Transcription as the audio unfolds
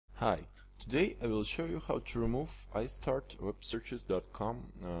Hi, today I will show you how to remove istartwebsearches.com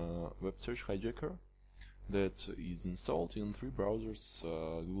web search hijacker that is installed in three browsers,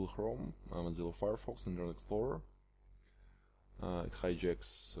 Google Chrome, Mozilla Firefox and Internet Explorer. It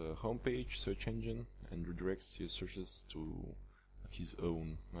hijacks homepage, search engine, and redirects your searches to his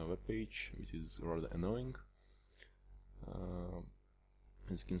own web page, which is rather annoying.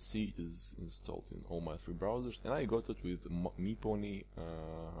 As you can see, it is installed in all my three browsers, and I got it with MePony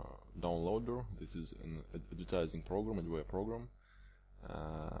downloader. This is an advertising program, adware program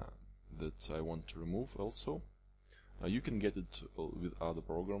that I want to remove also. You can get it with other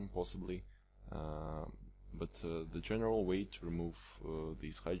program possibly, but the general way to remove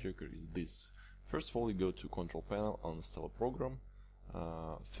this hijacker is this. First of all, you go to Control Panel, uninstall a program,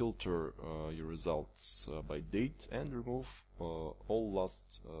 filter your results by date, and remove all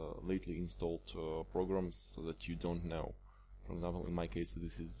lately installed programs that you don't know. For example, in my case,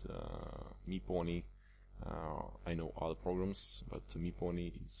 this is MePony. I know other programs, but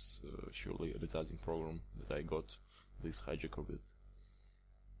MePony is surely an advertising program that I got this hijacker with.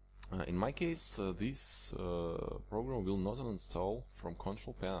 In my case, this program will not uninstall from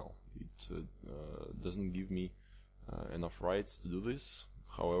Control Panel. It doesn't give me enough rights to do this.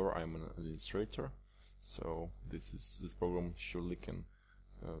 However, I'm an administrator, so this program surely can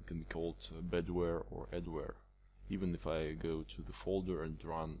be called badware or adware. Even if I go to the folder and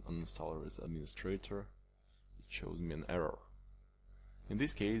run uninstaller as administrator, it shows me an error. In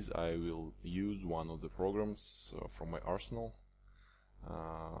this case, I will use one of the programs from my arsenal.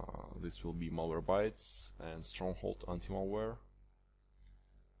 This will be Malwarebytes and Stronghold Anti-Malware.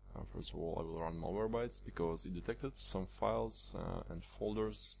 First of all, I will run Malwarebytes because it detected some files and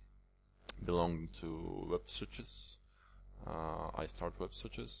folders belonging to web searches. I start web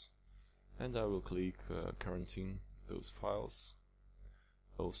searches, and I will click quarantine those files.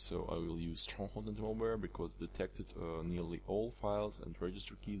 Also, I will use Stronghold Anti-Malware because it detected nearly all files and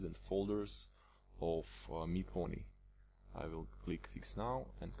register keys and folders of MePony. I will click Fix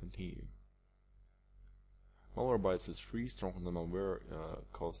Now and continue. Malwarebytes is free. Stronghold Malware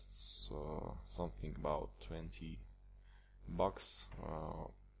costs something about $20,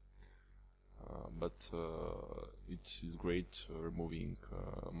 but it is great removing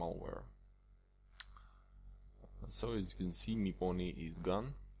malware. So as you can see, MePony is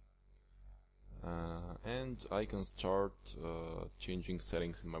gone, and I can start changing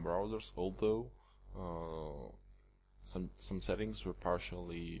settings in my browsers, although some settings were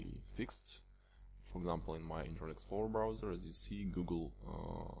partially fixed. For example, in my Internet Explorer browser, as you see, Google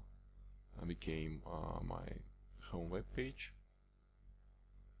became my home web page,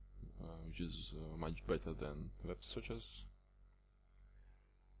 which is much better than web searches.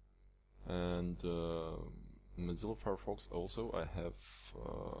 And in Mozilla Firefox also I have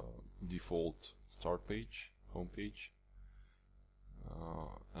default start page, home page,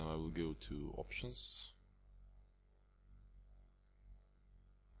 and I will go to options.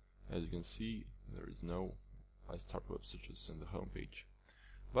 As you can see, there is no I start web searches in the home page.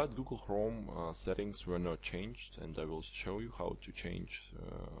 But Google Chrome settings were not changed, and I will show you how to change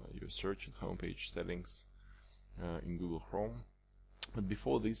your search and homepage settings in Google Chrome. But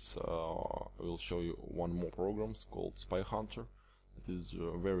before this, I will show you one more program called Spy Hunter. It is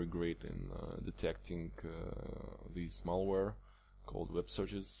very great in detecting this malware called web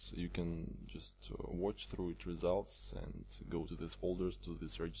searches. You can just watch through its results and go to these folders, to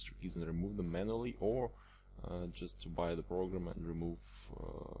these register keys, and remove them manually, or just to buy the program and remove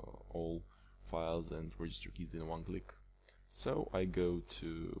all files and register keys in one click. So I go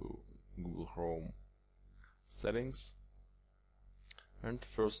to Google Chrome settings, and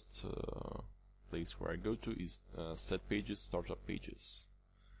first place where I go to is set pages, startup pages.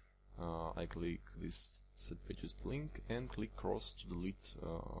 I click this set pages link and click cross to delete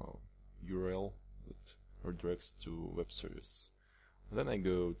URL that redirects to web service. Then I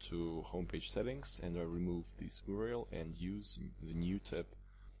go to homepage settings and I remove this URL and use the new tab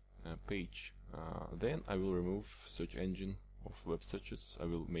page. Then I will remove search engine of web searches. I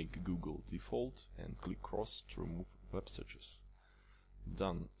will make Google default and click cross to remove web searches.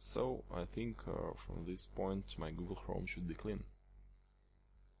 Done. So I think from this point my Google Chrome should be clean.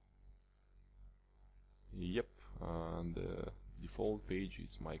 Yep, and the default page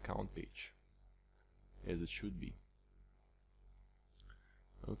is my account page, as it should be.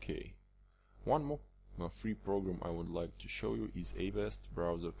 Okay, one more free program I would like to show you is Avast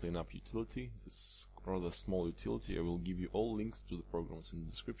Browser Cleanup Utility. This rather small utility. I will give you all links to the programs in the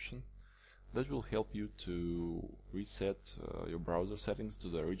description. That will help you to reset your browser settings to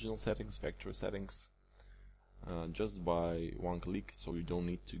the original settings, factory settings. just by one click, so you don't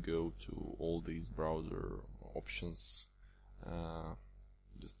need to go to all these browser options.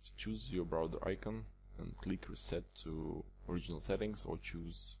 Just choose your browser icon and click reset to original settings, or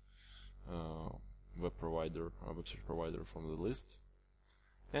choose web search provider from the list.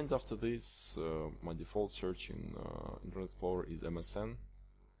 And after this, my default search in Internet Explorer is MSN,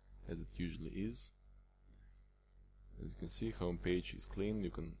 as it usually is. As you can see, home page is clean. You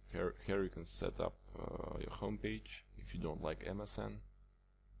can here you can set up your home page if you don't like MSN.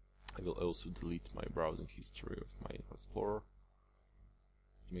 I will also delete my browsing history of my Explorer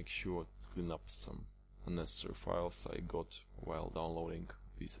to make sure to clean up some unnecessary files I got while downloading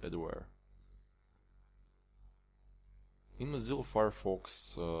this adware. In Mozilla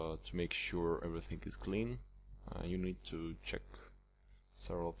Firefox, to make sure everything is clean, you need to check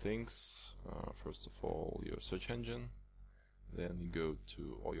several things. First of all, your search engine. Then you go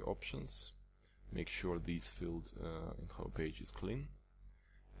to all your options. Make sure this field in home page is clean.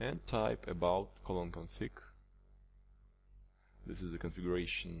 And type about:config. This is the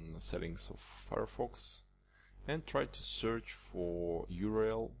configuration settings of Firefox. And try to search for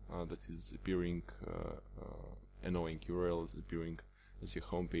URL that is appearing, annoying URL is appearing as your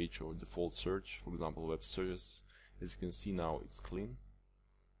home page or default search, for example web searches. As you can see now, it's clean.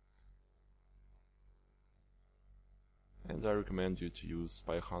 And I recommend you to use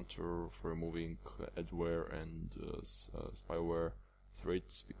SpyHunter for removing adware and spyware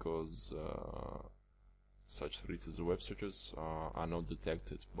threats, because such threats as web searches are not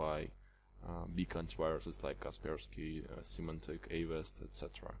detected by big antiviruses like Kaspersky, Symantec, Avast,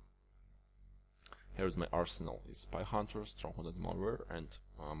 etc. Here's my arsenal: it's SpyHunter, strong-coded malware, and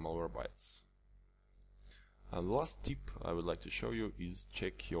Malwarebytes. And the last tip I would like to show you is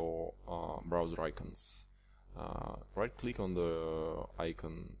check your browser icons. Right click on the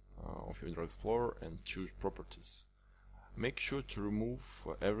icon of your Internet Explorer and choose Properties. Make sure to remove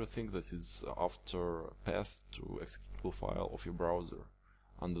everything that is after path to executable file of your browser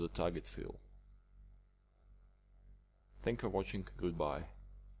under the target field. Thank you for watching. Goodbye.